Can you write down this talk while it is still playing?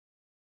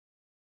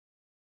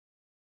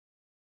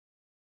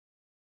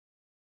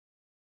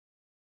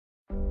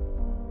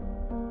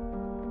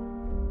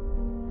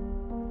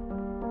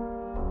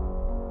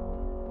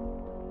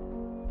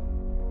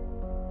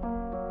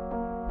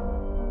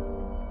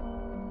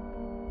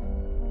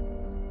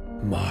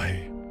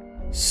My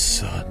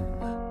son.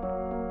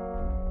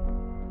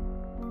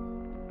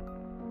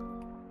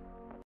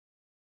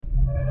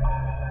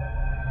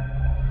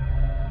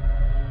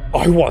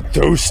 I want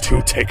those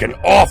two taken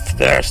off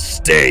their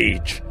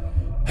stage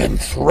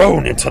and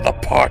thrown into the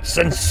parts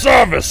and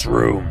service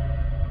room.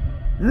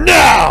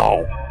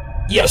 Now!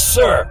 Yes,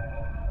 sir.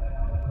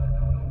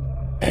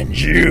 And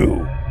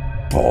you,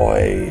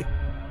 boy.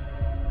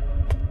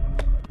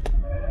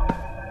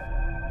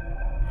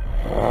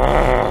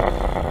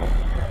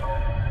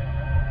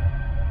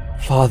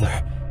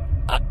 Father,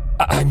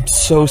 I'm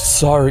so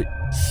sorry.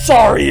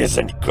 Sorry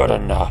isn't good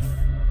enough.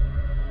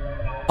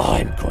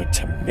 I'm going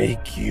to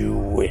make you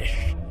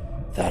wish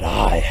that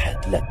I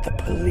had let the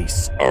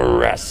police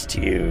arrest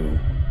you.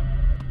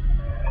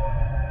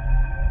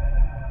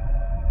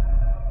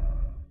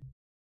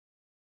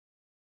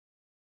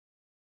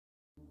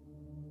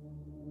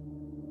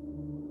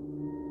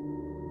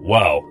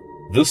 Wow,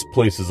 this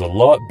place is a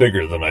lot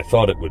bigger than I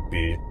thought it would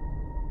be.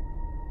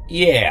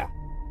 Yeah,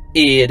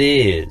 it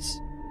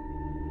is.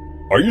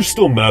 Are you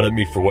still mad at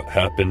me for what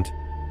happened?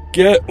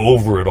 Get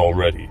over it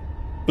already.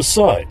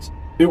 Besides,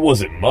 it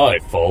wasn't my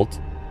fault.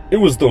 It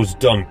was those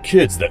dumb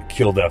kids that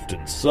killed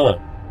Afton's son.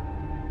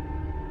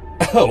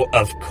 Oh,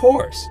 of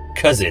course,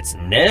 'cause it's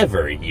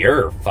never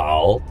your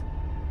fault.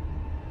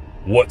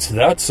 What's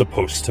that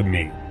supposed to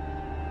mean?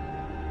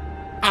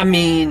 I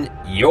mean,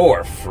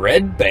 you're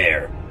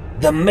Fredbear,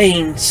 the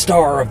main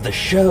star of the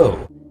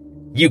show.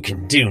 You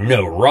can do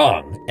no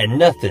wrong, and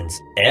nothing's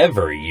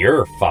ever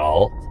your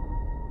fault.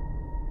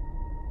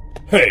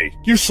 Hey,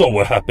 you saw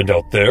what happened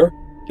out there.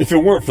 If it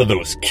weren't for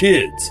those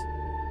kids...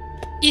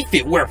 If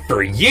it weren't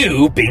for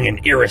you being an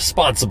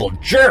irresponsible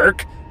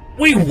jerk,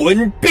 we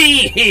wouldn't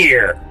be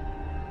here!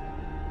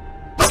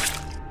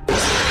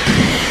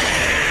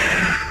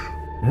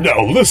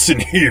 Now listen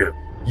here,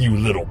 you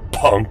little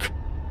punk.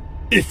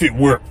 If it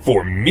weren't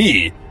for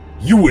me,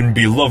 you wouldn't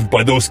be loved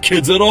by those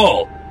kids at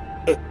all.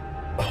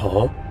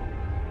 Huh?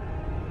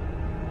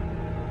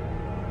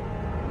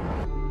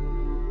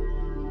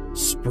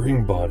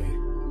 Spring Bonnie.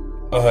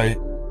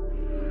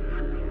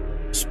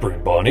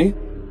 Spring Bonnie?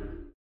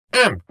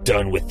 I'm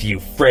done with you,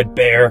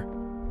 Fredbear.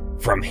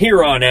 From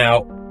here on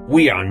out,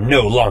 we are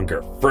no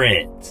longer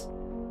friends.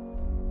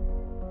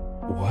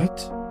 What?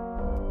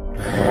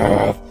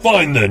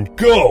 Fine then,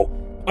 go!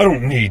 I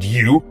don't need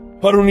you.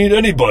 I don't need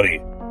anybody.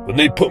 When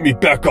they put me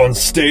back on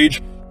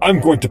stage, I'm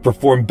going to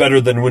perform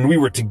better than when we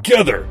were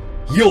together.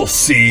 You'll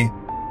see.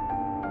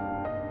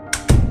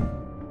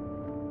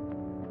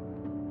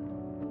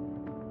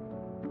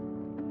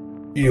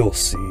 You'll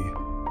see.